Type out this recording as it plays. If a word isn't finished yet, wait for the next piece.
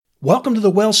Welcome to the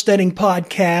Wellsteading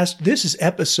Podcast. This is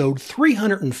episode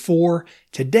 304.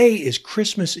 Today is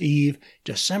Christmas Eve,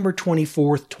 December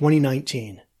 24th,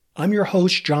 2019. I'm your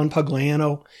host, John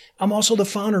Pugliano. I'm also the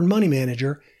founder and money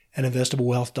manager at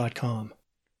investablewealth.com.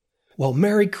 Well,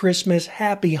 Merry Christmas,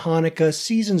 Happy Hanukkah,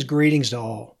 season's greetings to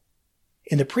all.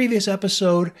 In the previous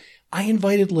episode, I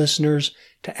invited listeners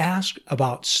to ask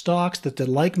about stocks that they'd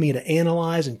like me to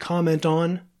analyze and comment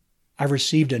on. I've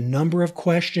received a number of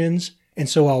questions, and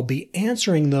so I'll be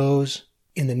answering those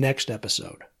in the next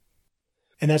episode.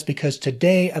 And that's because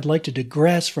today I'd like to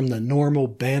digress from the normal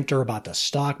banter about the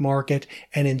stock market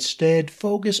and instead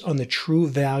focus on the true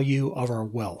value of our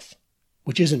wealth,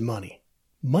 which isn't money.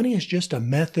 Money is just a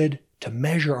method to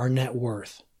measure our net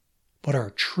worth. But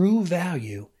our true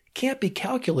value can't be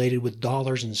calculated with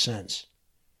dollars and cents.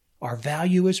 Our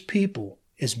value as people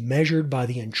is measured by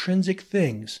the intrinsic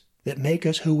things that make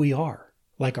us who we are,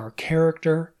 like our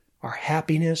character, our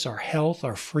happiness, our health,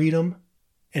 our freedom,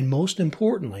 and most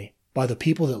importantly, by the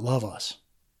people that love us.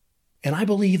 And I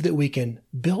believe that we can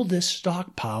build this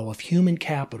stockpile of human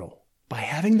capital by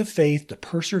having the faith to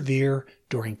persevere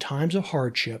during times of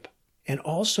hardship and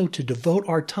also to devote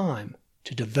our time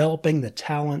to developing the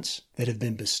talents that have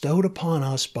been bestowed upon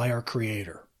us by our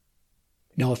Creator.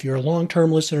 Now, if you're a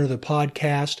long-term listener to the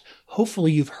podcast,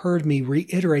 hopefully you've heard me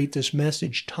reiterate this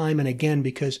message time and again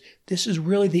because this is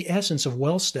really the essence of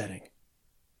wealthsteading.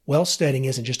 Wealthsteading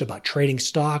isn't just about trading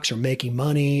stocks or making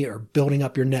money or building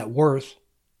up your net worth.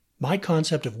 My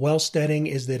concept of wealthsteading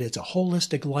is that it's a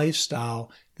holistic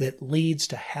lifestyle that leads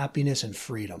to happiness and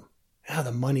freedom.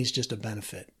 The money's just a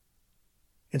benefit.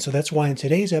 And so that's why in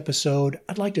today's episode,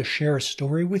 I'd like to share a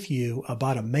story with you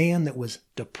about a man that was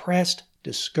depressed,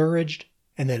 discouraged,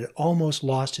 and that had almost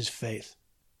lost his faith.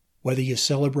 Whether you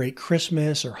celebrate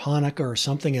Christmas or Hanukkah or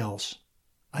something else,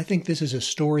 I think this is a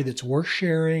story that's worth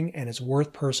sharing and it's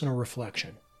worth personal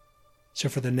reflection. So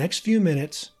for the next few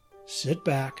minutes, sit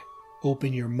back,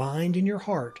 open your mind and your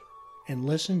heart, and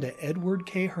listen to Edward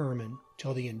K. Herman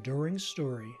tell the enduring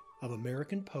story of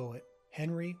American poet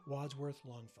Henry Wadsworth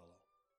Longfellow.